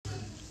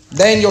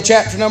Daniel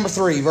chapter number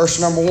 3,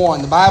 verse number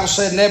 1. The Bible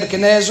said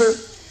Nebuchadnezzar,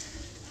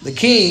 the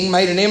king,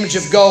 made an image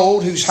of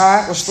gold whose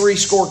height was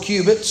 80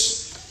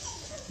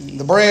 cubits,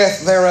 the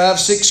breadth thereof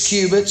 6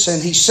 cubits,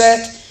 and he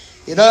set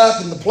it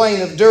up in the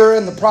plain of Dura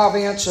in the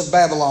province of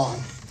Babylon.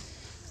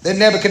 Then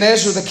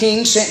Nebuchadnezzar the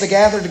king sent to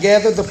gather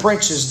together the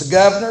princes, the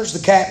governors, the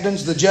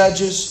captains, the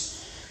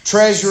judges,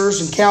 treasurers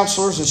and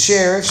counselors and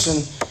sheriffs,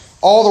 and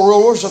all the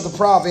rulers of the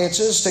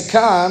provinces to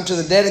come to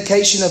the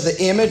dedication of the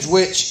image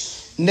which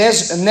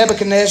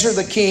Nebuchadnezzar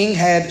the king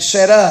had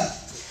set up.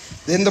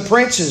 Then the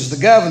princes,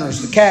 the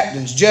governors, the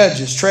captains,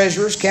 judges,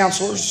 treasurers,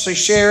 counselors,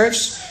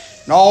 sheriffs,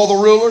 and all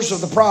the rulers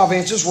of the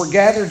provinces were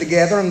gathered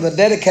together in the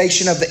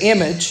dedication of the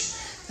image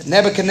that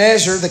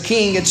Nebuchadnezzar the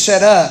king had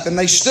set up. And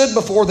they stood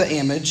before the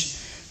image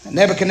that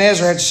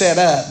Nebuchadnezzar had set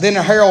up. Then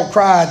a herald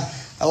cried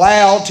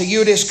aloud, "To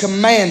you it is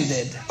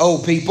commanded, O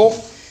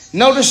people."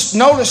 Notice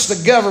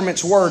the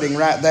government's wording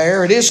right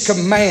there. It is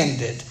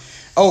commanded,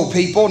 O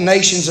people,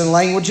 nations and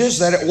languages,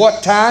 that at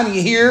what time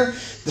you hear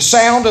the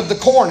sound of the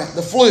cornet,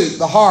 the flute,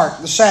 the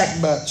harp, the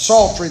sackbut,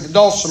 psaltery, the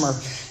dulcimer,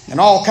 and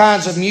all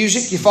kinds of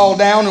music, you fall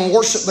down and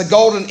worship the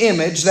golden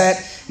image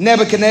that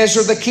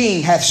Nebuchadnezzar the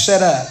king hath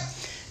set up.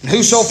 And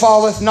whoso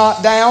falleth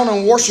not down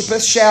and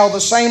worshipeth shall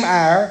the same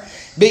hour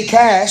be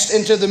cast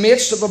into the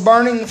midst of a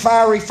burning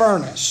fiery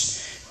furnace.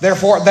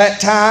 Therefore at that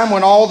time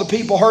when all the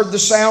people heard the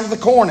sound of the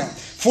cornet,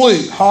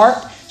 flute,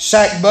 harp,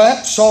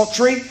 sackbut,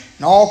 psaltery,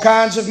 and all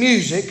kinds of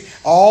music,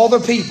 all the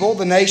people,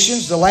 the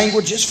nations, the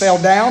languages fell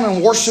down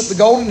and worshipped the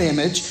golden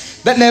image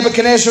that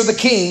Nebuchadnezzar the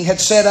king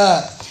had set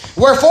up.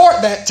 Wherefore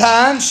at that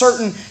time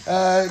certain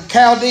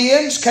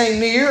Chaldeans came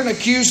near and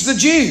accused the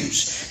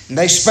Jews. And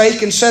they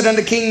spake and said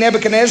unto King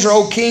Nebuchadnezzar,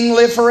 O king,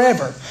 live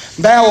forever.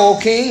 Thou, O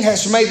king,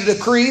 hast made a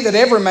decree that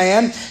every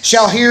man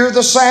shall hear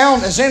the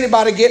sound. Is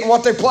anybody getting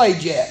what they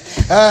played yet?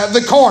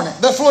 The cornet,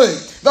 the flute,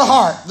 the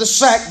harp, the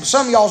sack.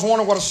 Some of y'all's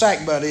wondering what a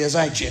sackbut is,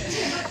 ain't you?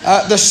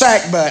 The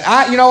sackbut.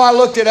 I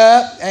looked it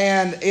up,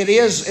 and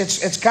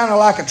it's kind of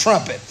like a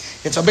trumpet.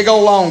 It's a big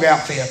old long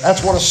outfit.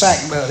 That's what a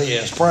sackbut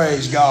is.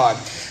 Praise God.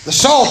 The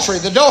psaltery,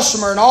 the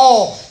dulcimer, and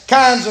all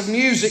kinds of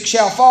music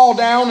shall fall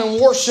down and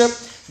worship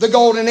the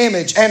golden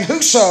image. And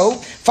whoso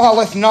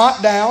falleth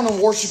not down and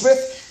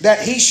worshipeth,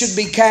 that he should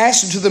be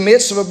cast into the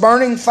midst of a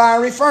burning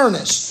fiery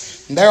furnace.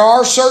 There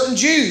are certain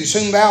Jews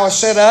whom thou hast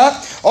set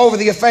up over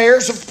the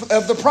affairs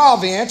of the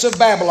province of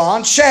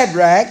Babylon,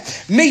 Shadrach,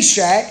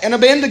 Meshach, and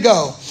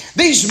Abednego.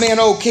 These men,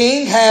 O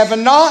king, have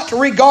not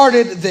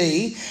regarded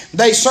thee.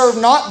 They serve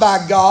not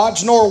thy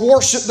gods, nor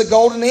worship the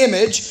golden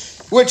image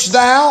which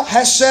thou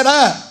hast set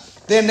up.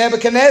 Then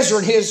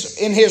Nebuchadnezzar,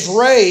 in his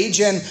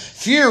rage and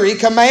fury,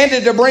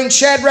 commanded to bring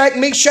Shadrach,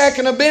 Meshach,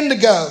 and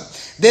Abednego.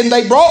 Then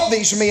they brought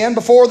these men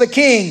before the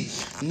king.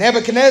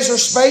 Nebuchadnezzar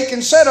spake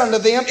and said unto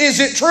them, Is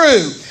it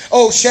true,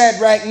 O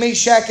Shadrach,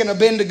 Meshach, and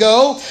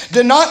Abednego,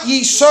 do not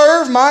ye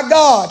serve my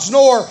gods,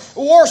 nor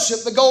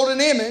worship the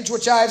golden image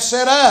which I have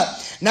set up?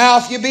 Now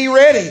if ye be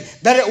ready,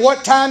 that at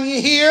what time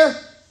ye hear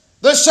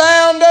the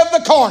sound of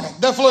the cornet,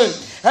 the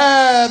flute,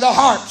 the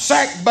harp,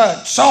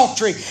 sackbut,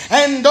 psaltery,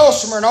 and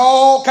dulcimer, and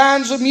all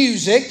kinds of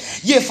music,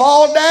 ye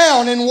fall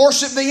down and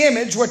worship the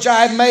image which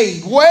I have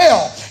made.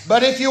 Well,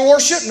 but if you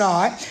worship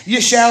not,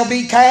 you shall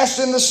be cast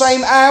in the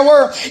same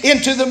hour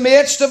into the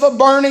midst of a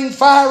burning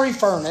fiery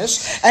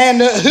furnace.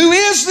 And who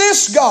is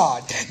this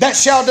God that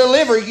shall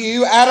deliver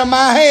you out of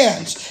my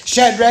hands?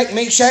 Shadrach,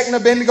 Meshach, and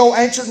Abednego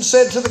answered and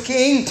said to the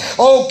king,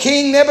 O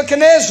King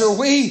Nebuchadnezzar,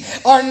 we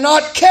are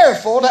not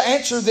careful to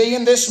answer thee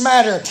in this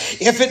matter.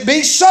 If it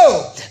be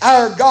so,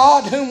 our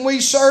God whom we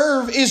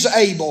serve is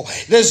able.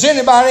 Does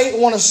anybody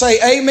want to say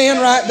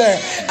amen right there?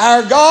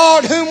 Our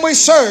God whom we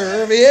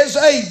serve is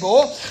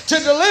able to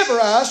deliver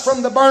us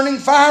from the burning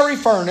fiery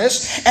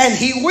furnace, and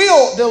he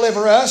will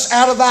deliver us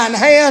out of thine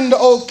hand,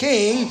 O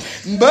king.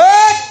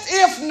 But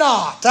if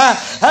not,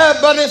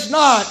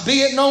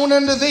 be it known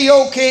unto thee,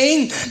 O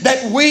king,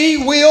 that we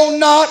will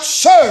not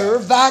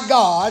serve thy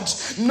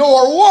gods,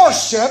 nor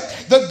worship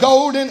the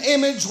golden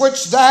image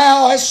which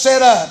thou hast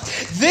set up.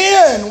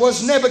 Then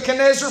was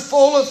Nebuchadnezzar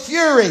full of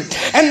fury,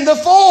 and the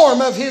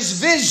form of his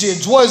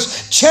visage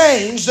was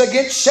changed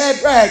against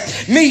Shadrach,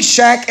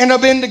 Meshach, and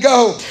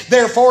Abednego.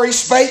 Therefore he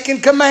spake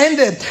and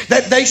commanded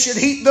that they should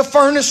heat the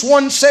furnace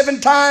 7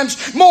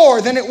 times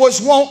more than it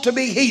was wont to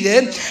be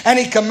heated. And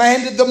he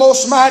commanded the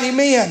most mighty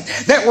men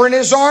that were in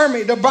his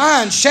army to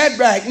bind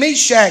Shadrach,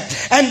 Meshach,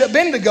 and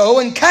Abednego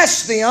and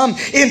cast them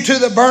into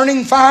the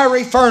burning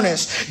fiery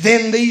furnace.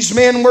 Then these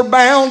men were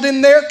bound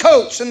in their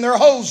coats and their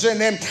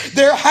hosen and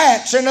their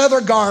hats and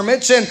other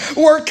garments, and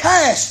were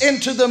cast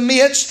into the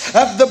midst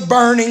of the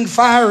burning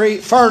fiery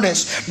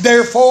furnace.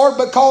 Therefore,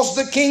 because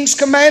the king's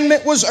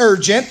commandment was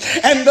urgent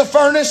and the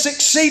furnace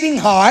exceeding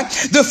hot,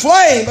 the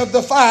flame of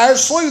the fire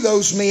slew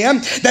those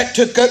men that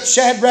took up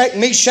Shadrach,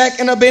 Meshach,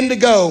 and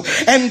Abednego.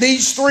 And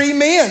these 3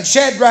 men,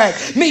 Shadrach,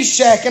 Shadrach,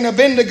 Meshach, and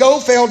Abednego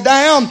fell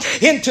down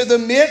into the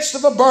midst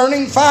of a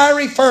burning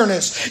fiery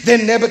furnace.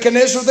 Then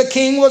Nebuchadnezzar the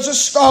king was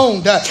astonished,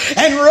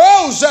 and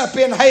rose up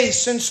in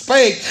haste, and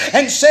spake,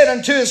 and said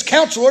unto his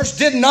counselors,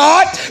 Did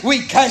not we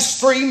cast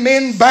 3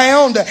 men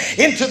bound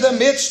into the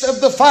midst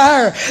of the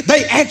fire?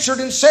 They answered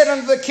and said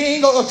unto the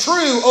king,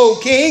 True, O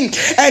king.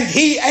 And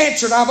he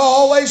answered, I've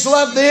always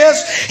loved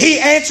this. He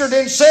answered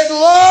and said, Lo,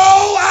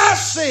 I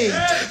see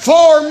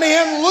 4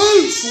 men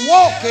loose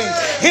walking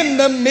in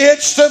the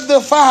midst of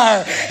the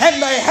fire,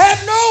 and they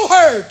have no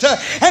hurt,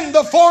 and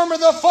the form of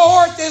the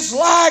 4th is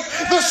like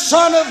the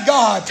Son of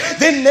God.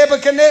 Then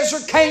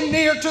Nebuchadnezzar came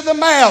near to the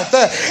mouth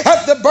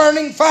of the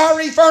burning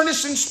fiery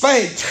furnace, and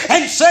spake,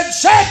 and said,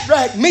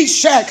 Shadrach,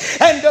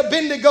 Meshach, and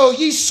Abednego,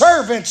 ye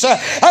servants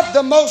of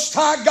the Most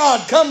High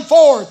God, come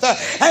forth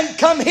and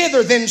come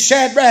hither. Then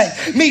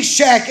Shadrach,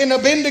 Meshach, and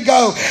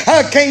Abednego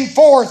came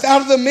forth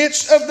out of the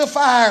midst of the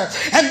fire.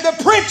 And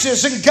the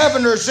princes and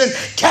governors and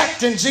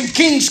captains and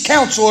king's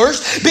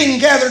counselors, being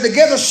gathered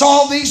together,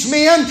 saw these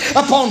men,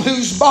 upon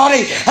whose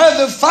body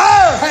the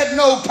fire had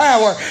no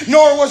power,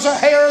 nor was a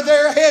hair of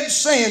their head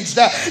singed,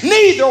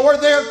 neither were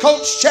their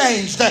coats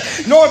changed,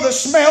 nor the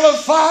smell of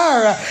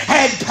fire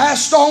had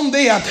passed on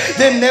them.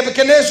 Then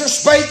Nebuchadnezzar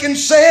spake and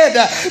said,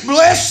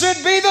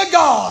 Blessed be the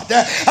God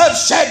of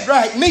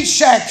Shadrach,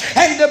 Meshach,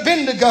 and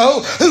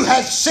Abednego, who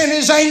hath sent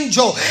his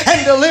angel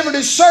and delivered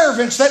his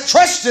servants that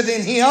trusted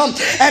in him,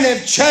 and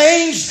have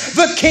changed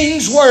the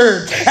king's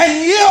word,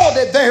 and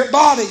yielded their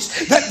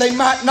bodies, that they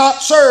might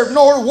not serve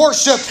nor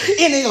worship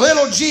any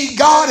little g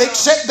god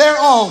except their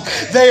own.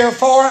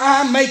 Therefore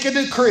I make a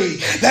decree,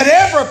 that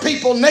every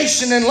people,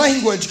 nation, and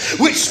language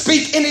which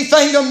speak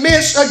anything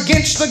amiss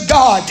against the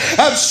God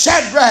of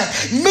Shadrach,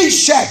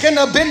 Meshach, and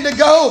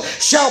Abednego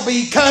shall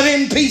be cut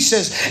in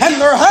pieces, and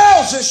their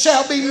houses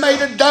shall be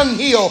made a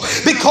dunghill,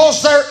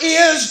 because there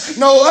is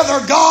no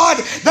other God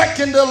that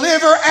can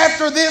deliver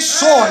after this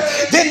sort.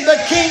 Then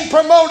the king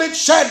promoted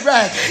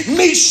Shadrach,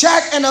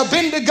 Meshach, and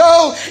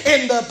Abednego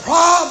in the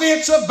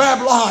province of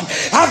Babylon.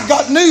 I've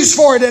got news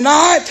for you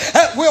tonight.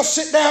 We'll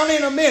sit down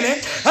in a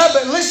minute,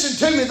 but listen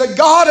to me. The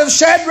God of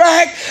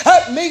Shadrach,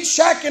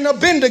 Meshach, and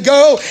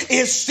Abednego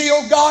is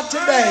still God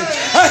today.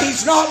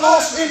 He's not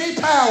lost any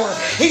power.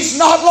 He's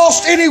not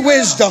lost any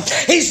wisdom.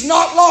 He's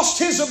not lost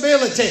his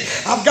ability.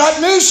 I've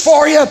got news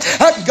for you.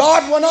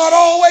 God will not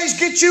always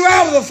get you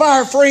out of the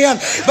fire, friend,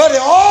 but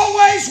He'll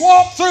always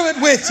walk through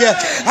it with you.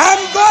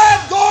 I'm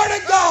glad, glory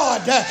to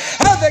God,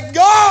 that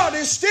God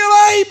is still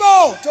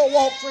able to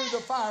walk through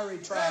the fiery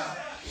trial.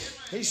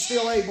 He's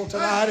still able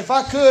tonight. If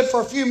I could,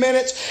 for a few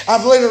minutes,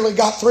 I've literally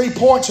got 3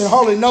 points and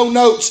hardly no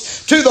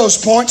notes to those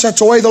points. That's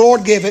the way the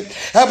Lord give it.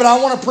 But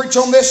I want to preach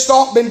on this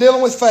thought, been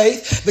dealing with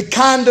faith, the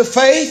kind of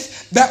faith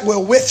that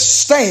will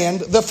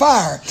withstand the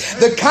fire.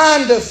 The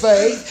kind of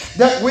faith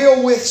that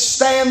will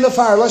withstand the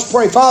fire. Let's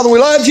pray. Father, we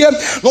love you.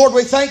 Lord,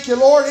 we thank you,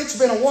 Lord. It's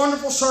been a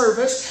wonderful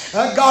service.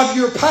 God,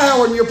 your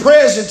power and your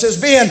presence has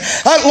been,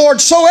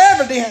 Lord, so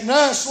evident in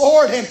us,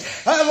 Lord. And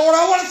Lord,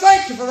 I want to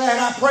thank you for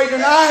that. I pray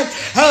tonight,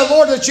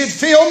 Lord, that you'd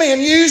fill me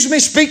and use me,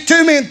 speak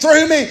to me and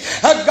through me.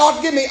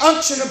 God, give me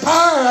unction and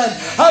power.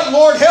 And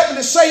Lord, help me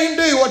to say and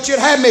do what you'd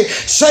have me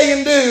say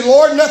and do.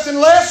 Lord, nothing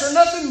less or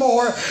nothing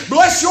more.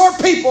 Bless your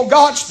people,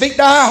 God. Speak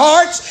to our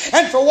hearts,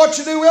 and for what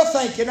you do, we'll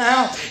thank you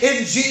now.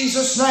 In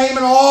Jesus' name,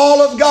 and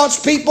all of God's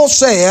people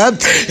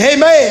said,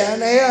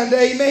 Amen and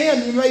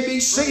amen. You may be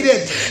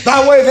seated.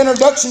 By way of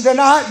introduction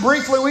tonight,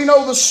 briefly, we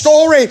know the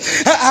story.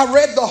 I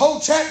read the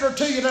whole chapter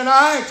to you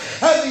tonight.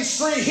 These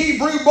 3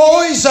 Hebrew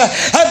boys,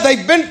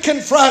 they've been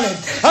confronted.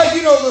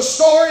 You know the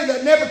story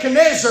that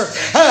Nebuchadnezzar,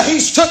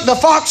 he's took the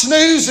Fox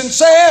News and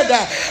said,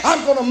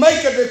 I'm going to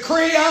make a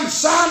decree. I'm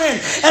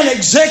signing an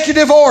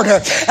executive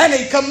order. And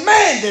he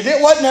commanded, it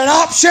wasn't an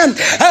option,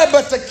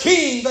 but the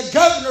king, the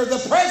governor, the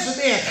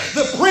president,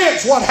 the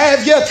prince, what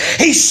have you,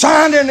 he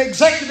signed an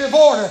executive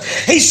order.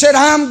 He said,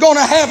 I'm going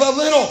to have a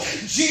little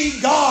G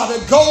God,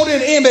 a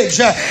golden image.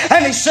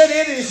 And he said,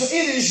 it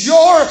is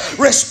your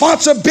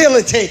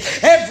responsibility.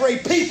 Every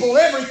people,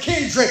 every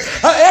kindred,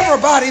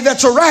 everybody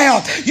that's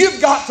around, you've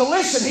got to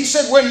listen. He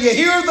said, when you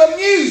hear the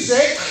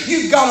music,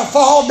 you've got to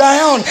fall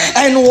down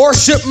and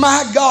worship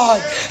my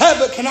God.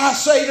 But can I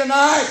say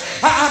tonight,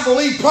 I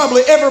believe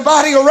probably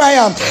everybody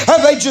around,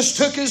 they just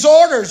took his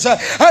orders.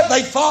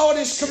 They followed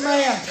his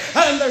command.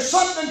 And there's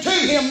something to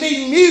him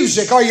needing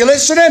music. Are you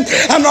listening?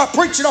 I'm not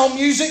preaching on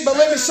music, but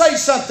let me say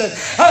something.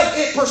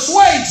 It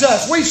persuades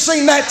us. We've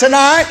seen that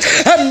tonight.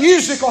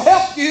 Music will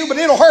help you, but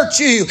it'll hurt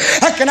you.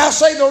 Can I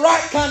say the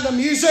right kind of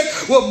music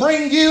will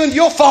bring you and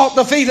you'll fall at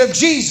the feet of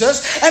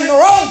Jesus, and the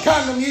wrong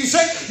kind of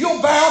music,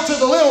 you'll bow to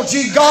the little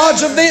G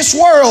gods of this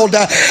world.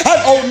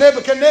 Old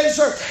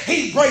Nebuchadnezzar,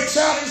 he breaks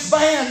out his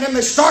band and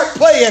they start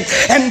playing,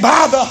 and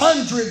by the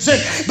hundreds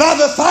and by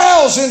the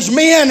thousands,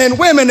 men and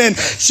women and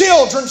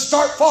children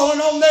start falling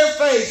on their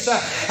face.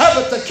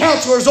 But the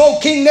counselors,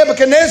 old King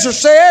Nebuchadnezzar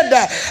said,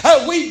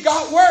 we've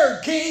got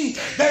word, King.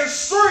 king,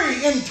 there's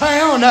three in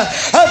town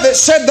that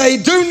said they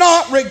do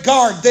not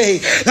regard thee.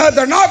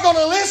 They're not going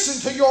to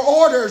listen to your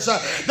orders.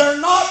 They're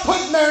not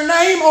putting their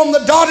name on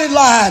the dotted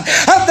line.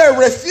 They're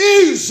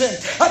refusing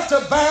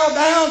to bow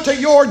down to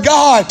your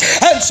God.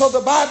 And so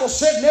the Bible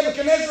said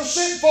Nebuchadnezzar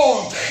sent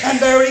for them. And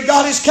there he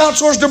got his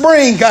counselors to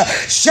bring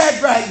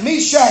Shadrach,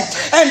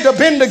 Meshach, and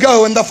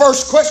Abednego. And the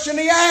first question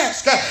he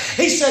asked,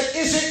 he said,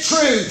 is it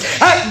true?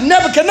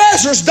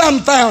 Nebuchadnezzar's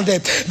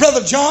dumbfounded.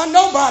 Brother John,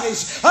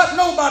 nobody's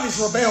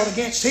rebelled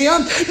against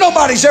him.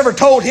 Nobody's ever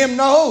told him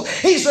no.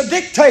 He's a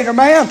dictator,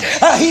 man.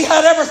 He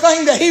had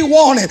everything that he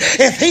wanted.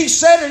 If he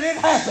said it, it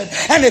happened.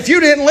 And if you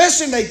didn't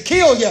listen, they'd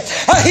kill you.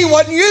 He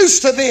wasn't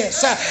used to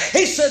this.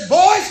 He said,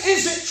 boys,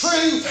 is it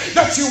true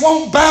that you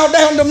won't bow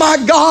down to my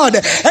God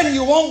and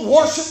you won't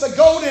worship the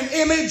golden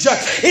image?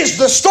 Is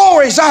the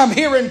stories I'm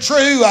hearing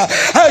true?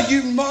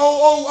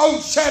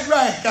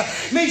 Shadrach,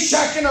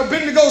 Meshach, and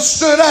Abednego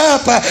stood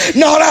up,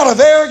 not out of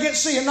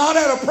arrogancy and not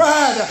out of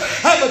pride,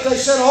 but they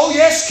said, oh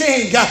yes,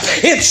 King,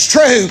 it's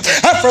true.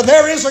 For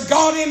there is a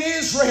God in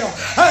Israel.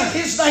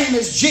 His name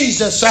is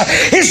Jesus.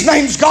 His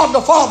name's God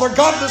the Father,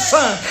 God the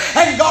Son,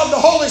 and God the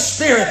Holy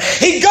Spirit.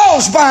 He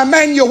goes by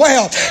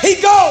Emmanuel. He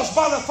goes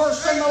by the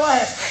first and the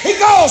last. He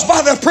goes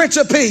by the Prince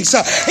of Peace.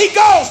 He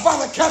goes by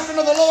the captain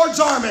of the Lord's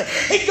army.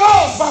 He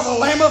goes by the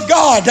Lamb of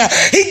God.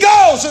 He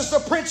goes as the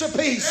Prince of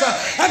Peace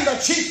and the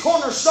chief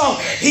cornerstone.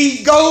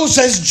 He goes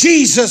as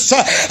Jesus,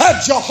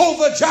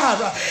 Jehovah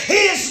Jireh.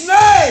 His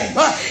name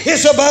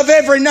is above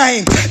every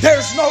name.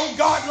 There's no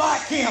God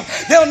like him.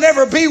 There'll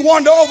never be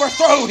one to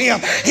overthrow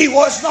him. He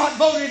was not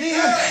voted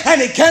in,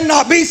 and he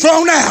cannot be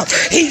thrown out.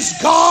 He's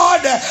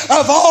God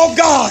of all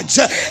gods,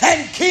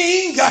 and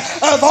King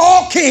of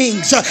all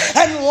kings,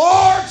 and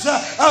Lords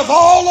of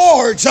all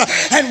lords.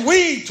 And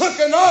we took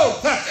an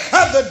oath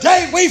of the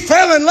day we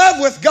fell in love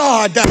with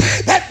God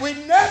that we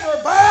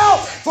never bow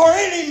for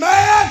any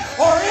man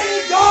or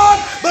any God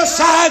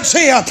besides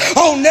him.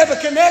 Oh,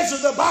 Nebuchadnezzar,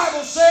 the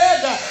Bible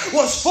said,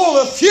 was full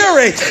of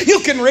fury. You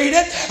can read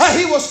it.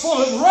 He was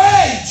full of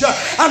rage.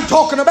 I'm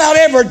talking about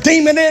every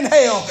demon in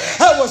hell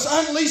was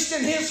unleashed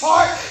in his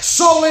heart,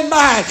 soul, and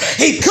mind.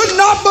 He could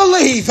not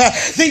believe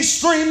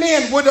these three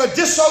men would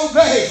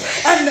disobey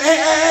and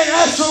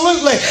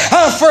absolutely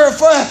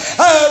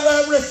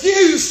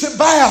refuse to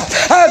bow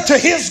to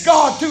his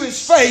God, to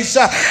his face.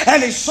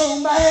 And he's so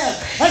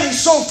mad and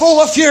he's so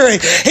full of fury.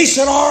 He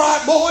said, all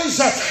right, boys.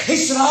 He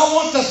said, I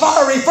want the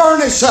fiery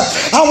furnace.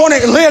 I want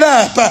it lit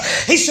up.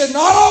 He said,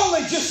 not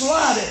only just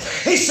light it.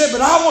 He said,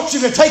 but I want you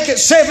to take it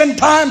 7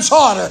 times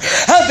hotter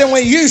than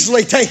we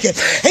usually take it.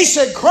 He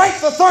said, crank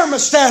the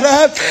thermostat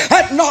up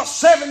at not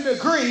 7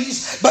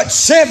 degrees, but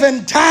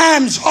 7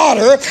 times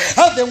hotter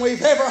than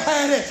we've ever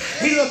had it.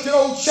 He looked at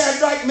old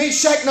Shadrach,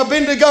 Meshach, and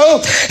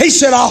Abednego. He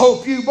said, I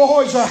hope you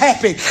boys are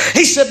happy.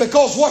 He said,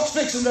 because what's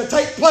fixing to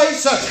take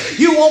place,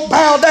 you won't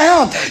bow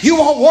down. You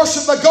won't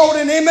worship the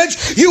golden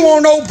image. You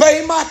won't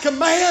obey my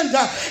command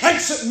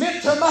and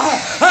submit to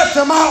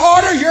my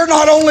order. You're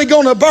not only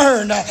going to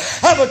burn,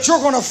 but you're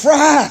going to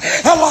fry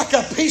like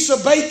a piece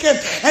of bacon.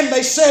 And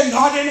they said,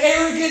 not in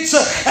arrogance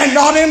and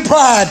not in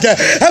pride.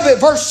 But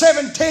verse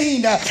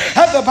 17,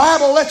 the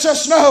Bible lets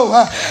us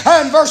know,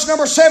 in verse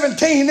number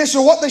 17, this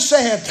is what they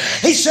said.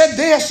 He said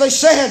this, they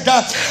said,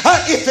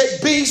 if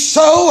it be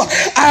so,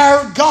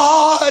 our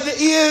God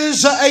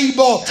is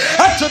able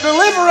to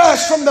deliver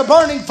us from the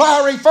burning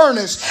fiery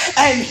furnace,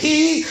 and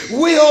he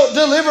will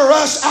deliver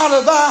us out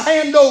of thy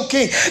hand, O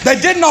king. They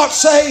did not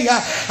say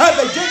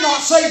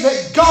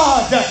that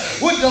God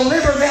would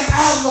deliver them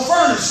out of the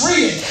furnace.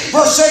 Read it.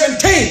 Verse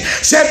 17.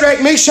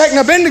 Shadrach, Meshach, and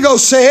Abednego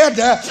said,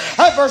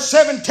 verse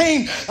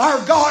 17, our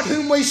God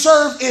whom we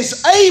serve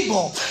is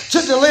able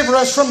to deliver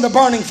us from the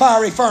burning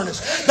fiery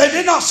furnace. They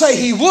did not say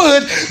he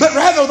would, but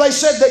rather they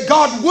said that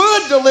God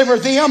would deliver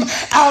them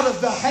out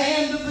of the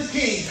hand of the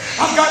king.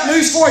 I've got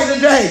news for you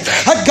today.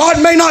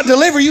 God may not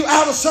deliver you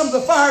out of some of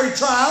the fiery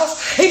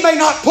trials. He may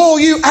not pull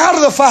you out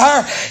of the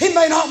fire. He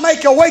may not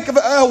make a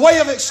way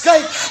of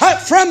escape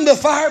from the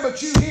fire,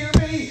 but you hear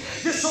me?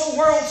 This whole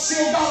world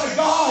still got a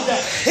God.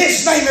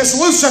 His name is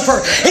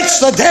Lucifer.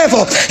 It's the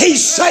devil. He's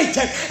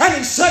Satan. And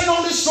he's sitting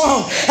on his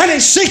throne. And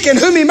he's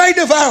seeking whom he may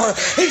devour.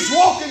 He's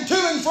walking to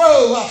and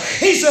fro.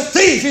 He's a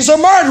thief. He's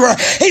a murderer.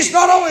 He's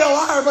not only a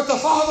liar, but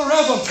the father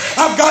of them.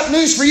 I've got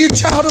news for you,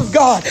 child of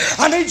God.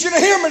 I need you to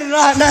hear me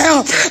tonight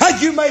now.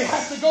 You may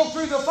have to go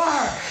through the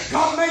fire.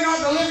 God may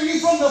not deliver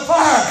you from the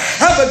fire.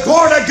 But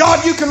glory to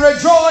God, you can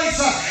rejoice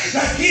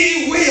that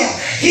he will.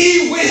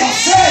 He will.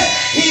 Said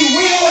he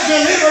will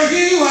deliver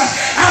you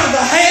out of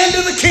the hand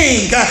of the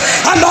king.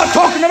 I'm not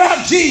talking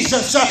about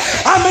Jesus.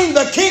 I mean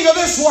the king of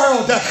this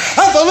world,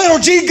 the little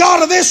G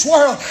God of this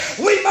world.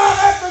 We might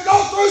have to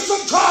go through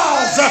some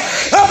trials,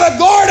 but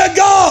glory to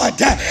God,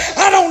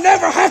 I don't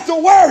never have to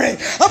worry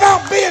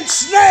about being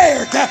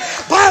snared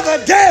by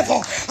the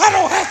devil. I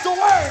don't have to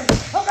worry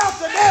about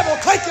the devil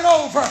taking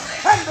over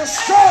and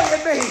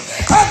destroying me.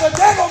 The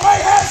devil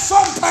may have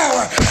some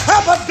power,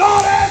 but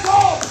God has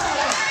all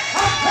power.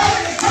 I'm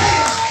telling you,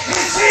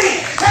 it's he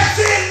that's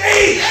in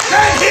me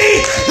than he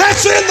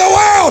that's in the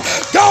world.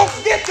 Don't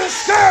get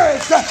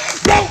discouraged.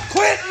 Don't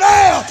quit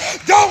now.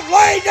 Don't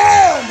lay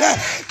down.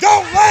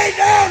 Don't lay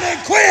down and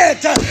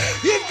quit.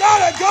 You've got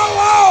to go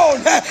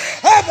on.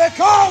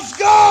 Because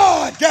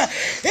God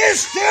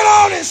is still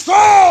on His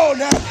throne.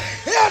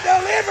 He'll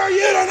deliver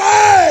you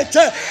tonight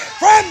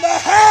from the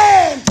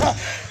hand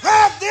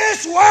of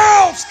this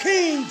world's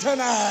king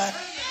tonight.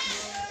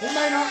 He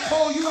may not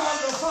pull you out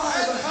of the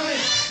fire, but honey,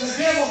 the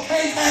devil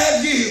can't have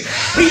you.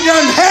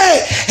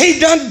 He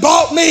done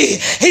bought me.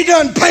 He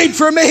done paid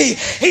for me.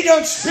 He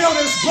done spilled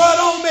His blood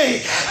on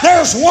me.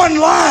 There's one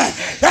line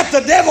that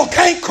the devil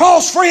can't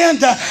cross,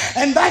 friend,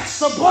 and that's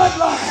the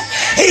bloodline.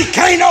 He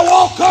can't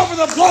walk over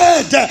the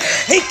blood.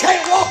 He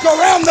can't walk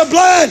around the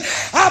blood.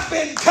 I've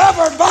been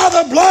covered by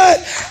the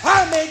blood.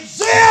 I'm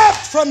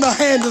exempt from the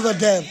hand of the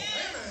devil.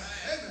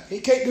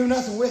 He can't do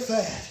nothing with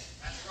that.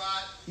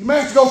 You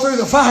may have to go through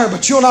the fire,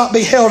 but you'll not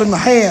be held in the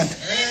hand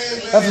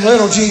of the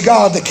little G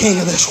God, the King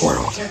of this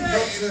world.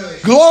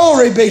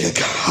 Glory be to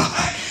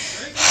God.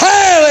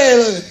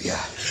 Hallelujah.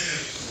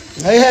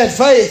 They had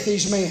faith,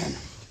 these men.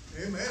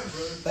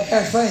 They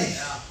had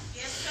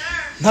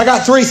faith. I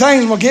got 3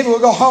 things we'll give you.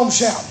 We'll go home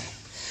shouting.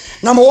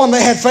 Number 1,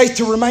 they had faith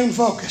to remain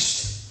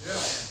focused.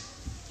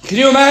 Can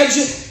you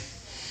imagine?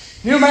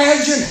 Can you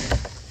imagine?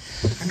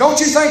 And don't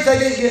you think they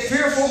didn't get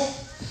fearful?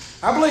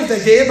 I believe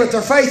they did, but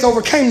their faith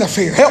overcame their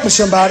fear. Help me,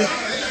 somebody.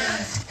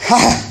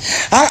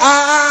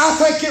 I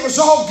think it was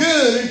all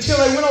good until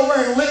they went over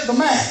and lit the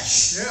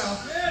match.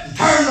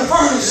 Turned the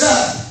furnace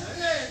up.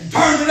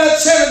 Turned it up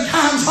 7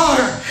 times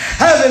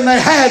hotter than they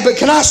had. But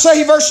can I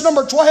say verse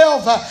number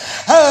 12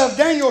 of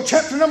Daniel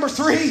chapter number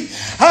 3?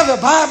 The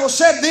Bible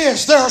said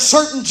this: there are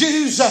certain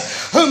Jews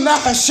whom thou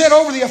hast set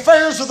over the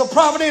affairs of the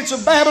province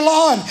of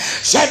Babylon.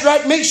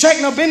 Shadrach, Meshach,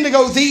 and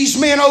Abednego, these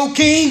men, O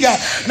king.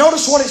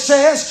 Notice what it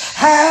says: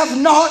 have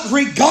not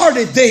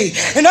regarded thee.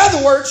 In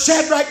other words,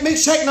 Shadrach,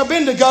 Meshach, and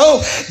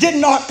Abednego did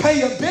not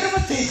pay a bit of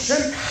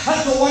attention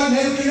to what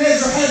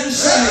Nebuchadnezzar had to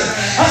say.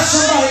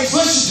 Somebody's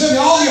listening to me.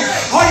 All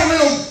you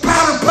little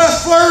powder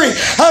puff flurry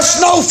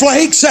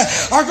snowflakes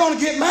are going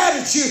to get mad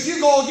at you if you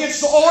go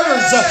against the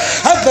orders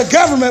of the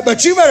government.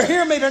 But you better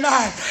hear me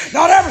tonight.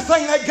 Not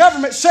everything that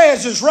government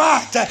says is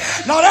right.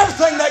 Not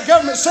everything that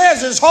government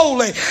says is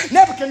holy.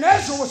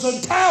 Nebuchadnezzar was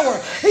in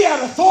power. He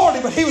had authority,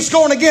 but he was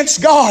going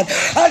against God.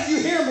 You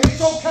hear me?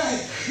 It's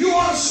okay. You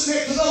want to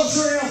submit to those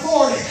who are in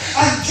authority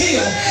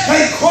until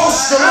they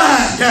cross the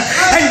line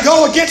and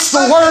go against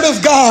the Word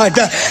of God.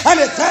 And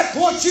at that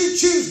point, you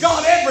choose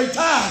God every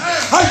time.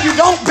 You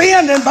don't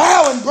bend and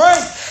bow and break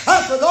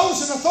for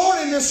those in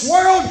authority in this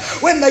world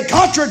when they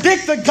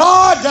contradict the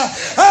God.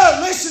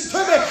 Listen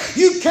to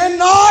me. You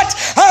cannot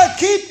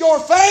keep your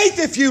faith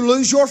if you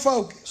lose your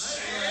focus.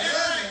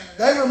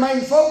 They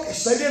remained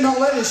focused. They did not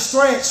let His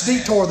threats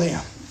detour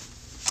them.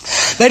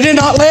 They did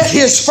not let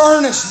His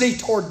furnace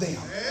detour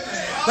them.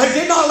 They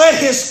did not let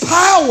His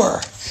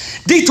power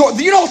detour.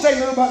 You know what they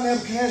knew about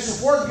Nebuchadnezzar?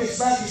 If word gets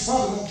back, he's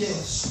probably going to kill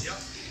us.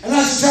 And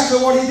that's exactly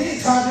what he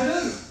did, tried to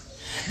do.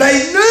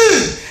 They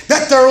knew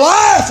that their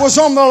life was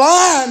on the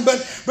line,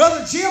 but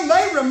Brother Jim,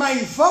 they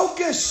remained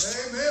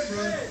focused.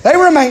 They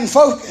remained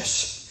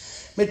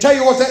focused. Let me tell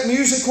you what that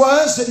music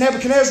was that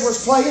Nebuchadnezzar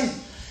was playing.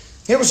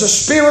 It was a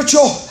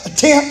spiritual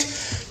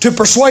attempt to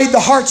persuade the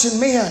hearts of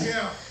men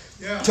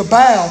to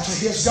bow to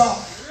his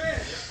God.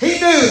 He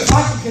knew if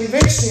I could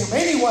convince them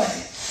anyway,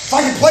 if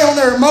I can play on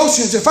their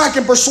emotions, if I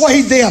can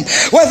persuade them,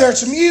 whether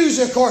it's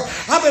music or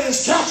I've been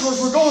as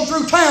counselors, we're going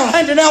through town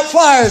handing out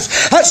flyers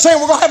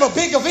saying we're going to have a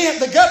big event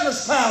at the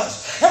governor's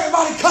palace.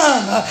 Everybody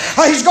come.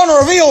 He's going to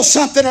reveal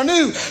something, a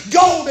new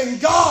golden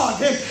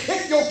God. And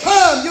if you'll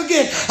come, you'll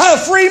get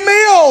free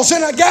meals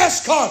in a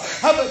gas car.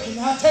 But can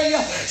I tell you,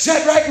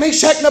 Shadrach,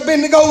 Meshach, and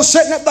Abednego was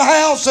sitting at the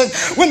house, and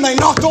when they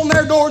knocked on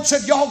their door and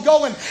said, y'all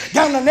going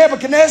down to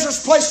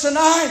Nebuchadnezzar's place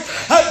tonight?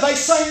 They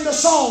sang the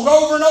song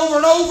over and over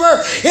and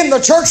over in the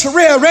church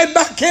read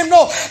by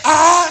Kendall,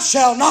 I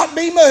shall not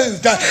be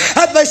moved.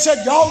 They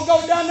said, y'all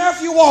go down there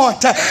if you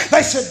want.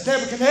 They said,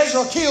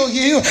 Nebuchadnezzar will kill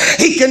you.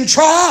 He can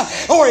try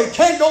or he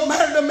can't. Don't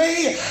matter to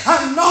me.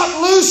 I'm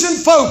not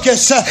losing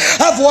focus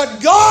of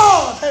what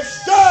God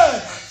has done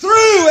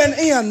through and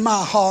in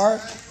my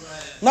heart.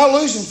 Not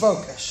losing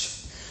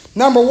focus.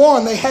 Number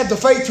 1, they had the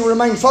faith to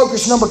remain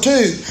focused. Number 2,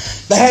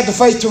 they had the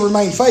faith to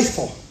remain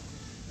faithful.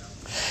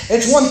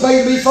 It's one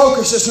thing to be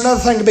focused. It's another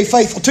thing to be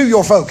faithful to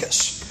your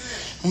focus.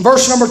 In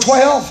verse number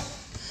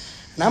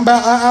 12, and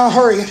I'll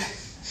hurry it.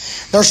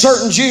 There are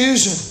certain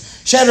Jews,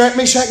 Shadrach,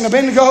 Meshach, and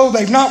Abednego,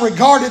 they've not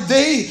regarded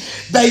thee.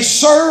 They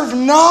serve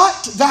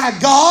not thy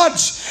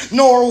gods,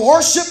 nor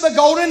worship the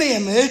golden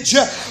image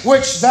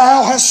which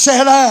thou hast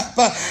set up.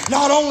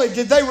 Not only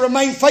did they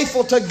remain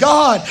faithful to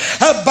God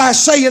by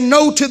saying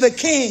no to the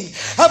king,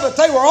 but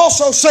they were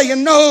also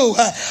saying no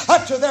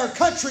to their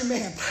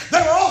countrymen.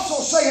 They were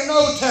also saying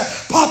no to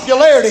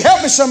popularity.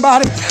 Help me,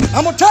 somebody.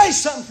 I'm going to tell you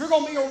something. If you're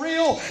going to be a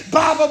real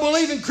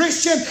Bible-believing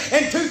Christian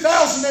in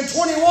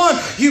 2021,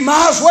 you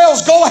might as well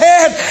go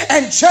ahead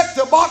and check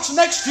the box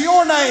next to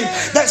your name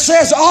that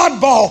says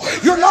oddball.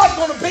 You're not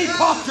going to be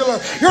popular.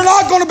 You're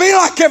not going to be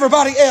like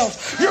everybody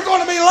else. You're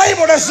going to be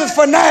labeled as the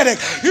fanatic.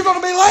 You're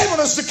going to be labeled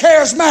as the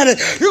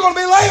charismatic. You're going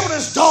to be labeled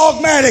as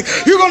dogmatic.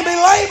 You're going to be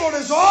labeled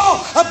as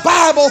a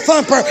Bible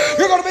thumper.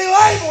 You're going to be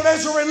labeled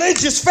as a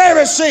religious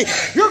Pharisee.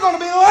 You're going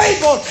to be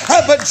labeled.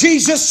 But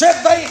Jesus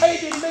said they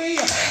hated me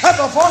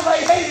before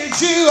they hated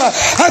you.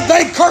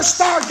 They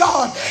cursed our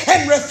God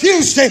and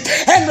refused Him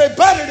and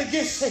rebutted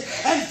against Him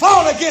and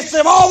fought against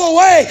Him all the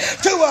way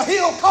to a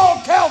hill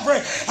called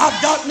Calvary.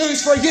 I've got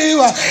news for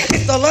you.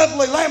 If the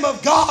lovely Lamb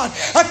of God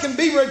can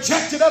be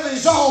rejected of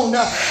His own,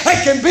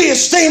 it can be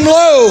esteemed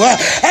low,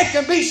 it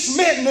can be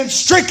smitten and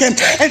stricken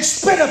and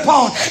spit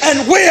upon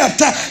and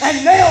whipped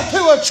and nailed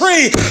to a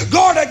tree.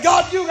 Glory to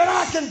God, you and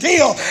I can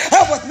deal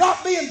with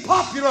not being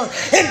popular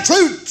in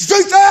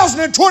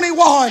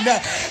 2021.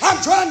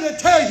 I'm trying to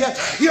tell you,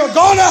 you're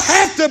going to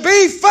have to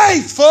be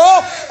faithful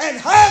and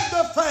have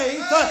the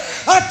faith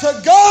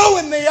to go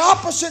in the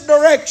opposite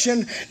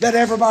direction that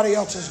everybody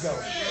else is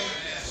going.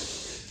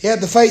 He had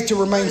the faith to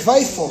remain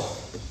faithful.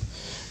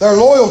 Their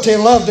loyalty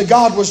and love to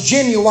God was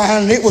genuine,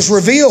 and it was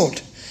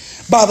revealed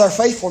by their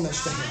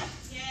faithfulness to Him.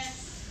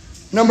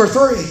 Number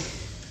 3,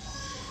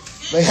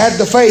 they had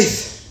the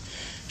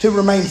faith to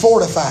remain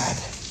fortified.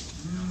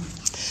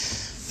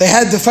 They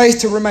had the faith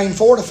to remain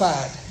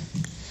fortified.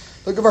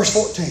 Look at verse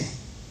 14.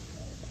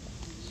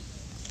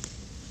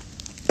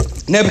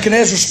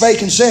 Nebuchadnezzar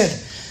spake and said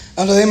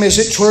unto them, Is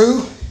it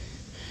true?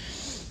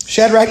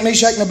 Shadrach,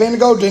 Meshach, and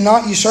Abednego, do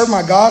not ye serve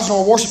my gods,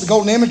 nor worship the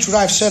golden image which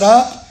I have set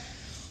up?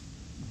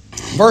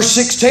 Verse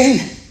 16,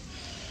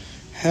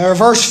 or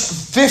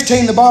verse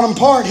 15, the bottom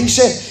part, he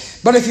said,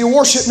 But if you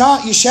worship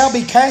not, you shall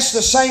be cast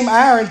the same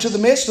hour into the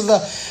midst of the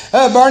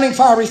burning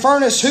fiery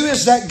furnace. Who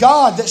is that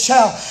God that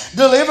shall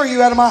deliver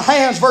you out of my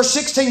hands? Verse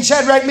 16,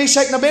 Shadrach,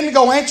 Meshach, and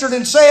Abednego answered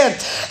and said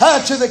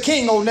to the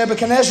king, O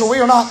Nebuchadnezzar, we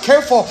are not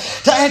careful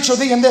to answer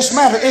thee in this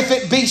matter. If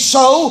it be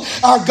so,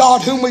 our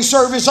God whom we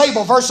serve is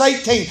able. Verse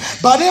 18,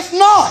 But if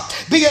not,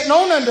 be it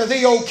known unto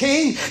thee, O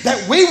king,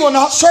 that we will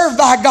not serve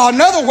thy God.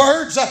 In other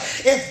words,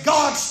 if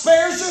God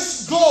spares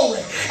us, glory.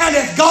 And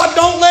if God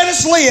don't let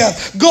us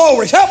live,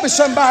 glory. Help me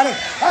somebody.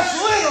 That's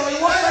literally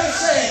what they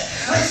said.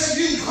 They said,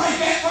 you can crank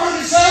that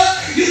furnace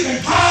up, you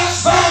can tie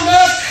us, bound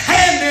us,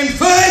 hand and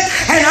foot,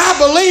 and I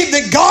believe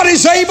that God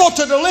is able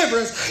to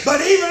deliver us.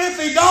 But even if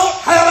He don't,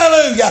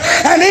 hallelujah.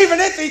 And even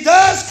if He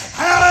does,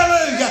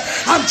 hallelujah.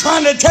 I'm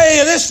trying to tell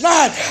you this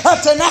night,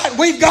 tonight,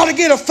 we've got to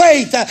get a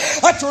faith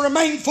to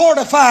remain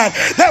fortified.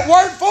 That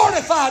word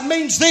fortified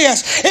means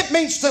this. It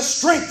means to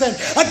strengthen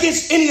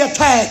against any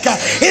attack.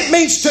 It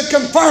means to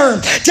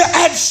confirm, to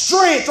add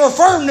strength or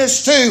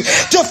firmness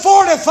to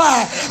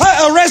fortify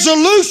a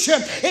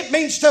resolution. It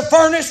means to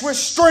furnish with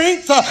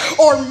strength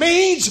or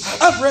means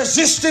of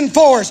resisting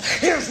force.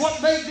 Here's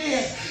what they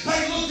did.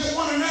 They looked at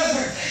one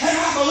another, and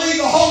I believe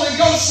the Holy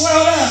Ghost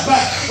swelled up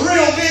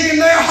real big in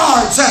their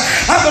hearts.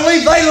 I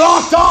believe they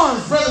locked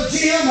arms, Brother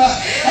Jim,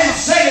 and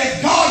said,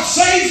 if God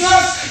saves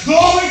us,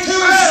 glory to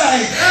His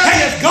name. And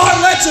if God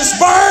lets us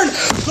burn,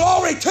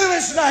 glory to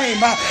His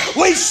name.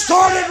 We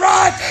started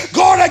right,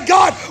 glory to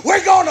God,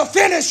 we're going to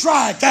finish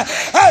right.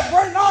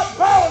 We're not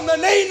bowing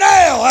the knee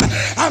now.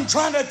 I'm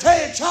trying to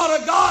tell you, child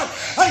of God,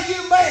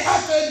 you may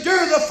have to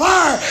endure the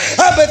fire,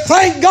 but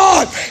thank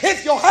God,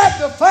 if you'll have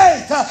the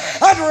faith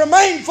to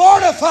remain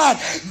fortified,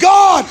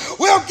 God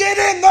will get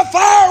in the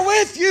fire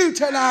with you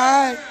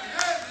tonight.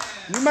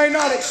 You may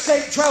not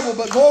escape trouble,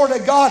 but glory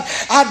to God,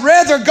 I'd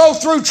rather go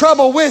through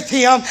trouble with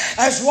Him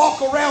as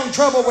walk around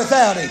trouble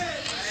without Him.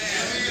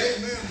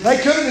 They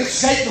couldn't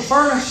escape the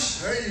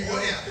furnace.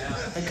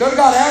 They could have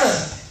got out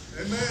of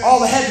it. All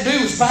they had to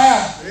do was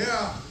bow.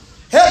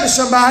 Help me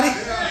somebody.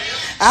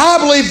 I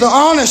believe the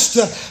honest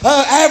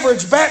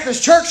average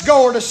Baptist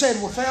churchgoer have said,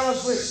 well,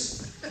 fellas, listen.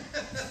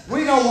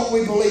 We know what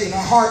we believe in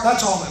our heart.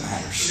 That's all that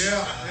matters.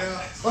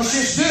 Let's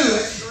just do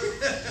it.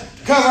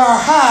 Cover our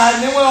hide,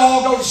 and then we'll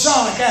all go to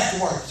Sonic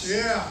afterwards.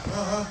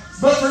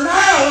 But for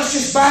now, let's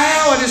just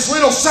bow at his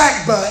little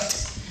sack butt.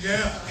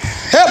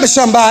 Help me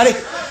somebody.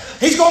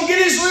 He's going to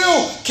get his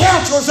little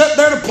counselors up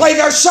there to play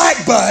their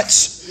sack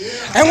butts.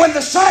 And when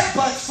the sack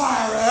butts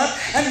fire up,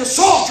 and the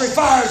psaltery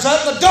fires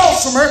up, the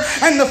dulcimer,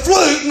 and the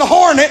flute, and the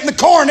hornet, and the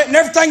cornet, and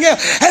everything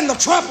else, and the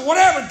trumpet,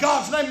 whatever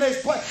God's name they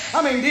play.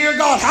 I mean, dear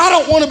God, I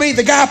don't want to be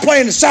the guy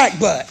playing the sack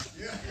butt.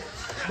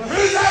 But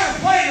who's ever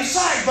played the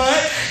sack butt?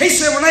 He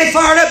said when they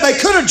fired up, they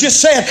could have just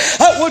said,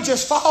 we'll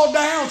just fall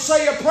down,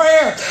 say a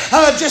prayer,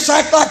 just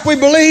act like we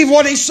believe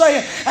what he's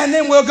saying, and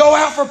then we'll go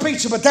out for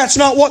pizza. But that's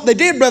not what they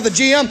did, Brother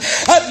Jim.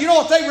 You know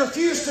what they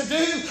refused to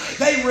do?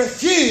 They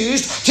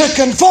refused to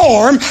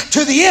conform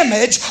to the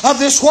image of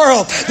this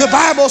world. The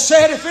Bible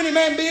said, if any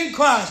man be in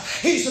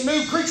Christ, he's a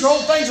new creature,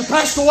 old things are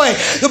passed away.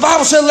 The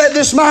Bible said, let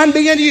this mind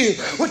be in you,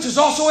 which is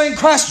also in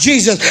Christ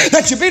Jesus,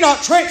 that you be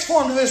not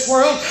transformed to this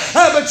world,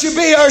 but you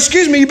be,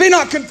 you be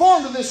not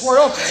conformed to this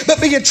world, but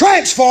be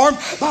transformed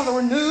by the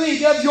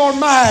renewing of your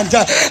mind.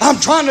 I'm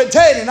trying to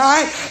tell you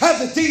tonight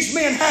that these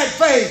men had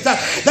faith.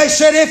 They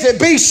said, if it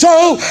be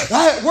so,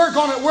 we're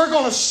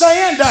going to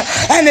stand,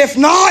 and if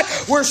not,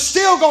 we're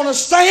still going to to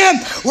stand.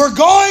 We're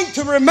going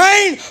to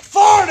remain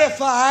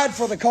fortified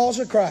for the cause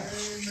of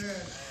Christ.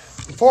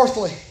 And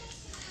fourthly,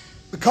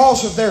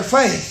 because of their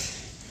faith,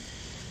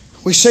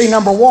 we see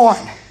number one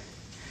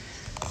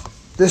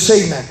this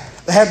evening.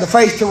 They had the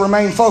faith to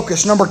remain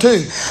focused. Number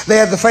two, they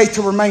had the faith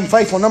to remain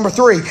faithful. Number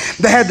three,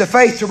 they had the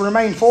faith to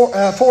remain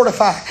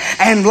fortified.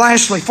 And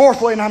lastly,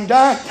 fourthly, and I'm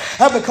done,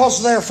 because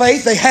of their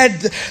faith, they had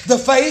the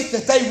faith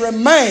that they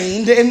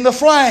remained in the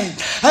flame.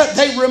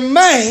 They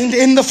remained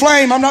in the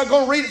flame. I'm not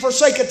going to read it for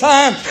sake of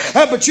time,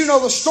 but you know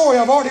the story.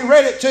 I've already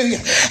read it to you.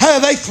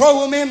 They throw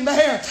them in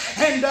there,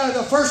 and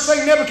the first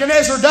thing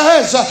Nebuchadnezzar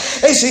does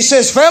is he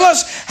says,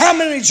 fellas, how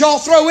many did y'all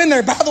throw in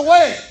there? By the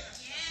way,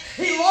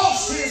 he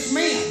lost his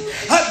men.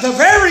 The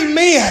very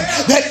men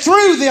that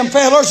threw them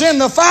fellas in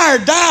the fire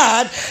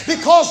died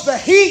because the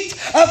heat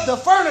of the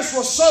furnace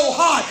was so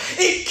hot.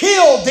 It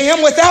killed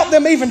them without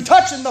them even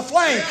touching the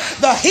flame.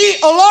 The heat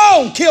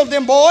alone killed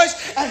them boys.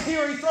 And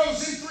here he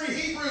throws in 3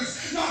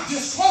 Hebrews, not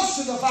just close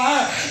to the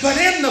fire, but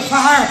in the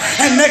fire.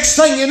 And next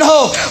thing you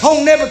know,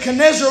 old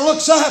Nebuchadnezzar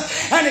looks up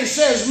and he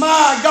says,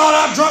 my God,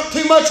 I've drunk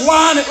too much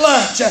wine at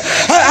lunch.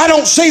 I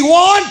don't see 1,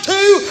 2,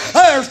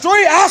 or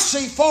 3. I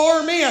see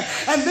 4 men.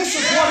 And this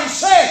is what he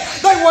said.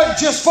 They weren't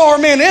just 4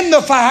 men in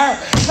the fire.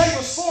 They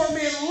was 4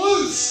 men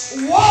loose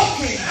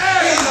walking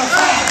in the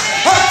fire.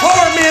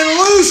 4 men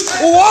loose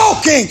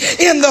walking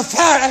in the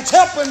fire. That's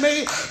helping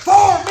me. 4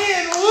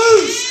 men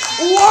loose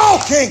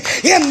walking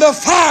in the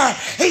fire.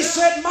 He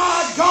said,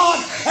 my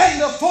God.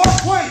 And the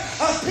 4th one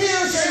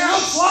appears and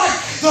looks like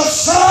the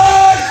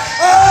Son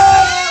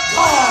of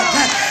God.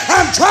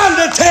 I'm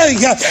trying to tell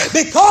you,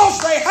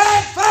 because they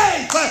had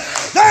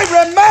faith, they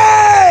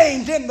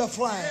remained in the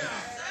flame.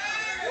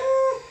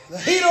 The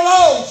heat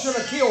alone should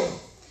have killed them.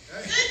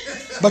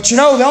 But you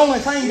know, the only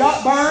thing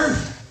got burned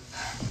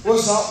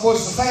was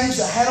the things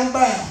that had them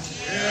bound.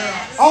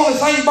 Only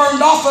thing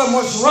burned off of them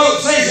was the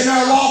ropes.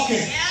 They're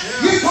walking.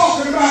 You're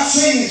talking about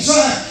singing,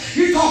 son.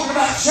 You're talking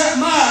about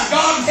my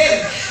God in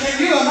heaven. Can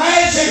you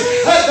imagine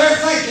what they're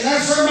thinking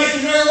as they're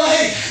making their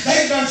way?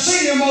 They've done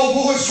seen them old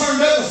boys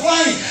turned up the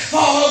flame,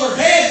 fall over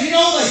dead. You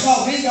know they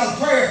thought he got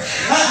a prayer.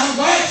 I'm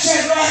glad,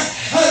 Shadrach,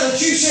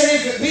 that you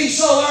said if it be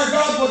so, our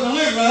God will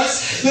deliver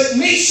us. But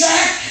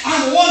Meshach,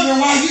 I'm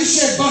wondering why you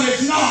said, but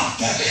it's not.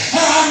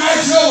 I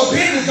imagine old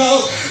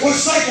Abednego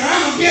was thinking,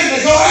 I'm going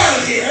to out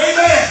of here.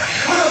 Amen.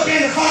 I'm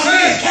going to find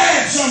me a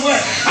cab somewhere.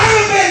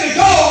 I'm going to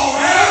go all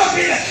right. I'm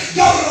going to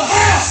go to the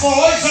house,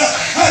 boys.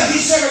 He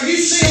said, are you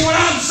seeing what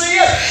I'm seeing?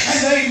 And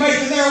they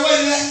making their way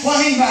to that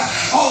flame.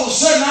 All of a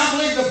sudden, I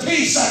believe the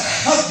peace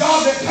of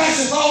God that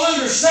passeth all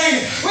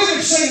understanding. We've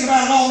been singing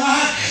about it all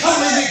night. I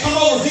believe they come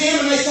over to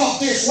him and they thought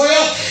this,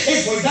 well,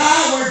 if we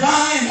die, we're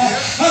dying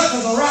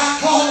for the right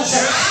cause.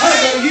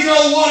 You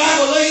know what I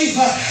believe?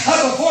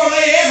 Before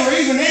they ever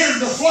even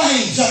entered the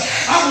flames,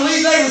 I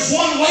believe there was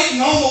one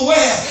waiting on the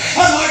well.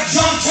 Like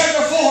John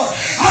chapter 4.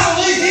 I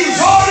believe he was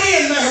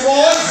already in there,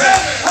 boys.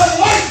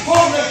 Waiting for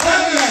them to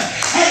come in.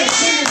 And as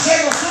soon as they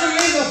were through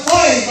in the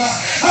flame,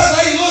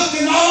 they looked,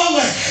 and not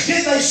only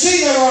did they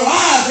see they were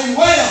alive and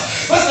well,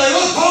 but they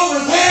looked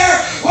over there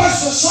was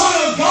the Son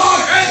of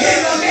God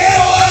in the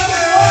middle of the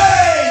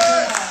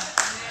flame.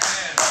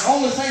 The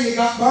only thing that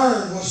got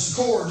burned was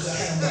the cords that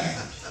had them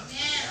bound.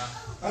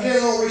 I did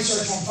a little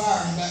research on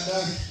fire and about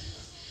done.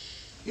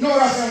 You know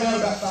what I found out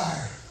about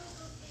fire?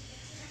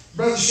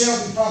 Brother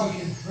Shelby probably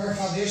can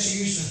verify this.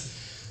 He used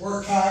to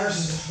work fires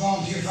as a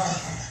volunteer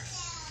firefighter.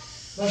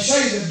 They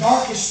say the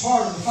darkest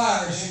part of the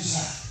fire is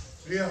inside.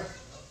 Yeah.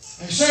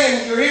 They say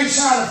when you're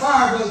inside a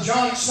fire, Brother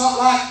John, it's not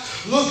like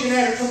looking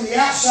at it from the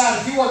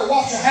outside. If you were to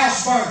watch a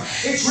house burn,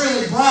 it's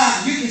really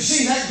bright. You can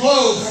see that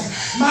glow from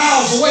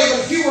miles away.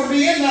 But if you were to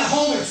be in that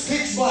home, it's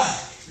pitch black.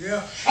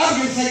 Yeah. I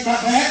begin to think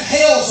about that.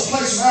 Hell's a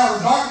place of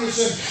outer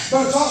darkness,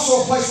 but it's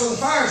also a place where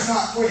the fire's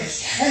not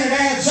quenched. And it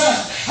adds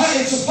up.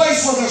 It's a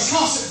place where there's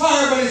constant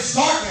fire, but it's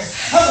darkness.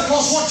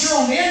 Because once you're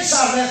on the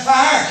inside of that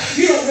fire,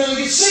 you don't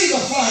really get to see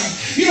the flame.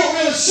 You don't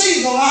really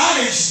see the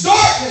light. It's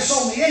darkness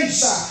on the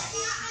inside.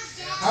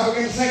 I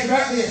begin to think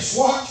about this.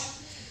 What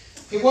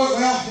a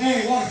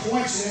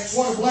coincidence.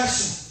 What a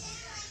blessing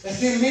that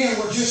them men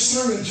were just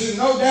through into.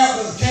 No doubt,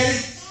 Brother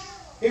Teddy,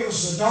 it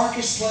was the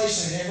darkest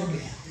place they'd ever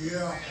been.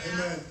 Yeah,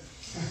 amen.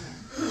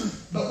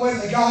 But when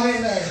they got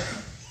in there,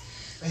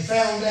 they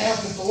found out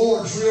that the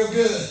Lord's real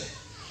good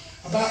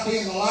about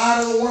being the light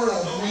of the world.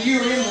 And when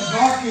you're in the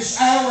darkest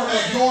hour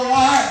of your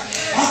life,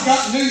 I've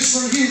got news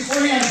for you,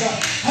 friends.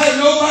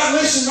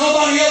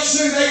 Nobody else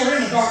knew they were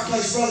in a dark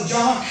place, Brother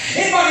John.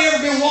 Anybody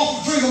ever been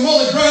walking through the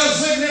Mully Grubs,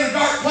 living in a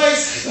dark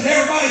place, but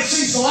everybody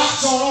sees the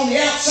lights on the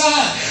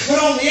outside, but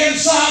on the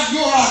inside,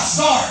 your life's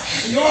dark,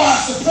 and your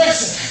life's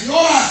depressing, and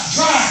your life's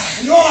dry,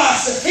 and your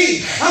life's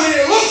defeat. I mean,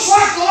 it looks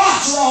like the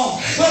lights are on,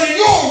 but in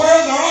your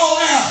world, they're all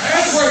out.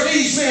 That's where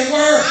these men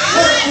were.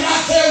 And I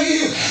tell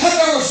you,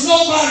 there was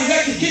nobody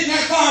that could get in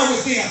that fire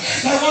with them.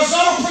 There was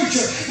not a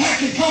preacher that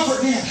could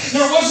comfort them.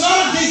 There was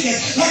not a deacon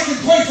that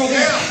could pray for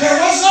them. There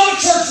was not a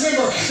church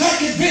member that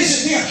could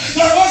visit them.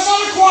 There was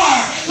not a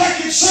choir that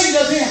could sing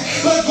to them.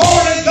 But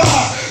glory to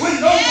God, when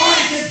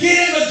nobody could get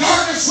in the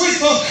darkness with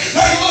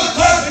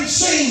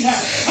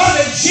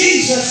unto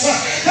Jesus.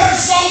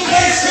 There's no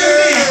place too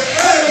near,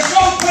 and there's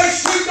no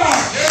place too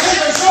dark, and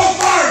there's no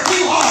fire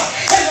too hot,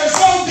 and there's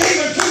no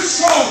demon too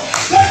strong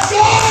that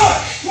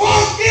God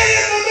won't get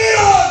in the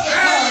middle of the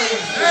fire.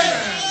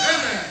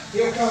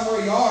 He'll come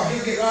where you are.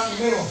 He'll get right in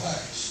the middle of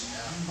things.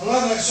 I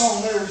love that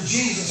song, There Was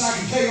Jesus. I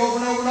can tell you over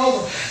and over and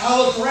over. I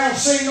looked around,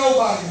 seen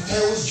nobody, but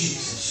there was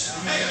Jesus.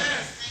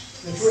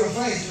 That's real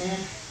faith, man.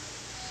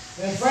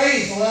 That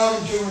faith allowed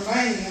him to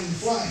remain in the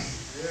flame.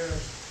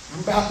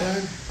 I'm about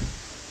done.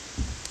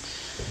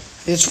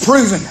 It's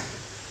proven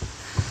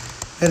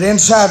that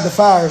inside the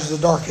fire is the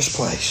darkest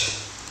place.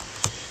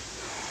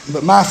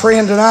 But my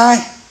friend and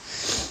I,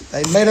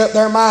 they made up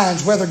their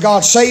minds whether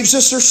God saves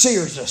us or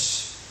sears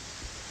us.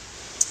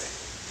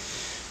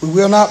 We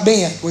will not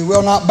bend. We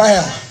will not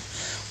bow.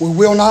 We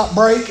will not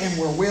break, and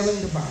we're willing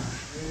to burn.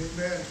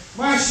 Amen.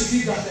 Well, ask if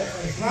you got that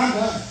faith. And I'm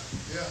done.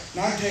 Yeah.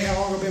 And I can tell you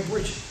how long I've been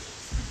preaching.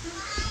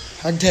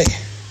 I can tell you.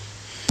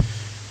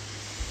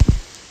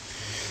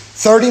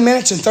 30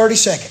 minutes and 30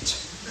 seconds.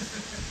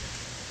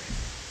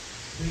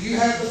 Do you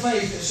have the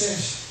faith that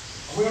says,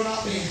 I will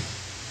not bend,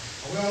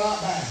 I will not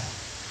bow,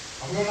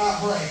 I will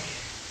not break,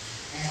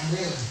 and I'm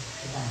willing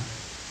to burn?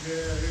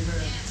 Yeah,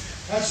 amen.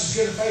 That's as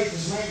good a faith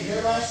as man can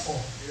ever ask for.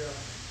 Yeah.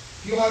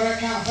 If you'll have that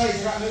kind of faith,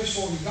 I got news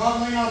for you.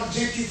 God may not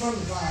exempt you from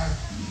the fire,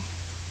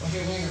 but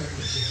He'll enter it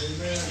with you.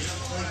 Amen.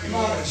 He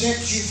might not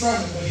exempt you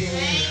from it, but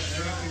He'll enter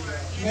it.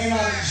 He may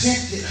not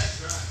exempt it,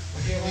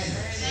 but He'll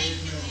enter it.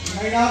 He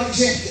may not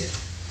exempt it,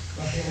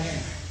 but He'll enter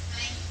it.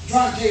 I'm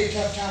trying to tell you a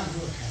tough time to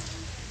look at.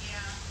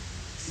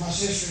 My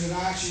sister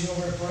tonight, she's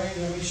over there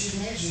praying. She's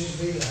just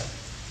beat up,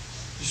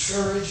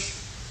 discouraged.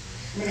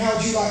 How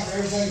would you like for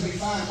everything to be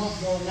fine a month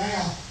ago, and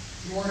now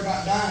you're worried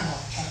about dying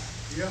all the time?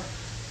 Yeah.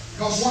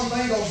 Because one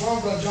thing goes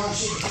wrong, Brother John,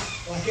 she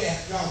like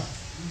that, gone.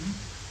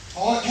 Mm-hmm.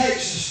 All it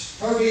takes is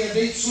her being in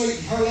deep sleep,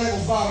 and her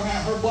levels bottom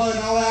out, her blood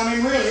and all that. It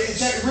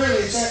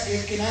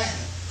can happen.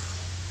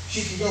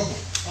 She can go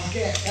like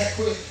that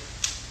quick.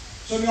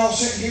 Some of y'all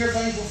sitting here,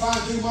 things were fine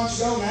 2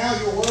 months ago. Now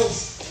your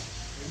world's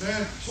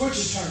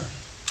switches turned.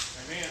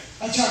 Amen.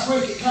 That's how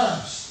quick it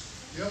comes.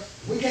 Yep.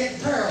 We can't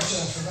prepare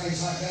ourselves for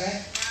things like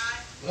that.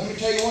 Let me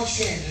tell you what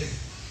you can do.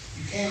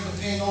 You can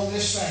depend on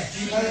this fact.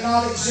 You may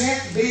not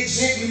be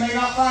exempt. You may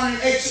not find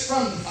an exit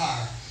from the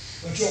fire,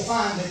 but you'll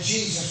find that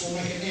Jesus will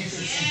make an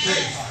entrance into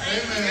the fire.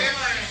 Amen.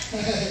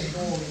 Hey,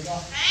 glory to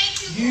God.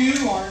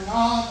 You are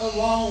not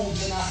alone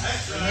tonight.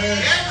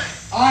 Amen.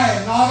 I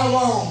am not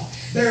alone.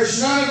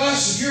 There's none of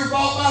us, if you're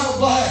bought by the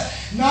blood,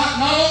 not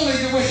only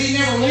will He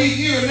never leave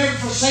you and never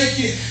forsake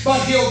you,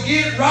 but He'll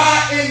get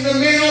right in the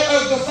middle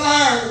of the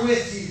fire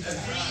with you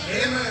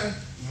tonight. Amen.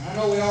 I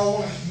know we all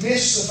want to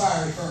miss the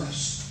fiery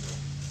furnace.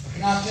 But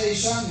can I tell you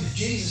something? If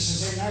Jesus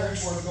is in there,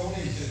 it's worth going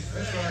into.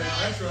 That's right.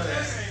 That's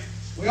right.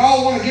 We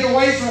all want to get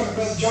away from it,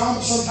 Brother John,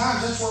 but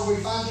sometimes that's where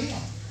we find Him.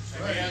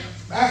 Right.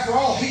 After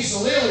all, He's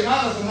the lily,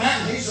 not of the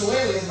mountain. He's the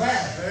lily of the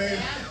valley.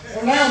 Amen.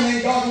 Well, now and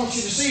then God wants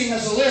you to see Him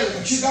as a lily,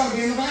 but you've got to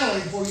be in the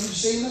valley before you can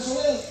see Him as a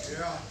lily.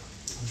 Yeah.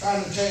 I'm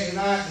trying to tell you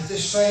tonight that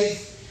this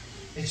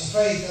faith, it's a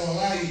faith that will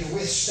allow you to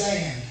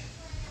withstand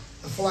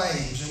the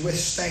flames and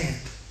withstand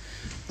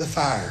the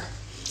fire.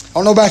 I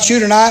don't know about you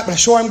tonight, but I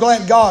sure am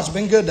glad God's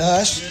been good to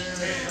us.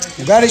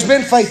 I'm glad He's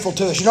been faithful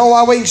to us. You know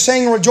why we can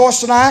sing and rejoice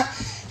tonight?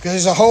 Because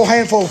there's a whole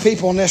handful of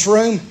people in this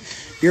room.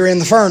 You're in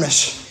the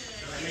furnace.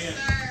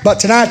 But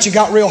tonight you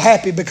got real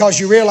happy because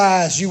you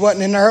realized you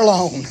wasn't in there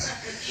alone.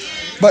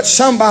 But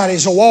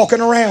somebody's walking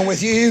around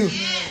with you.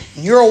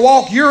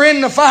 You're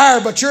in the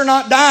fire, but you're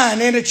not dying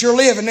in it. You're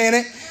living in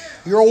it.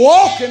 You're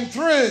walking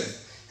through,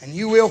 and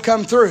you will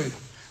come through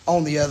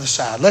on the other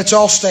side. Let's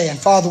all stand.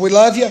 Father, we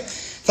love you.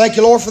 Thank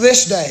you, Lord, for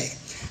this day.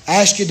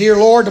 I ask you, dear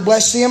Lord, to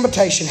bless the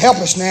invitation. Help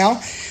us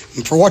now.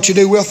 And for what you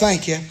do, we'll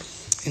thank you.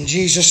 In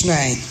Jesus'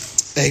 name,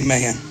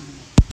 amen.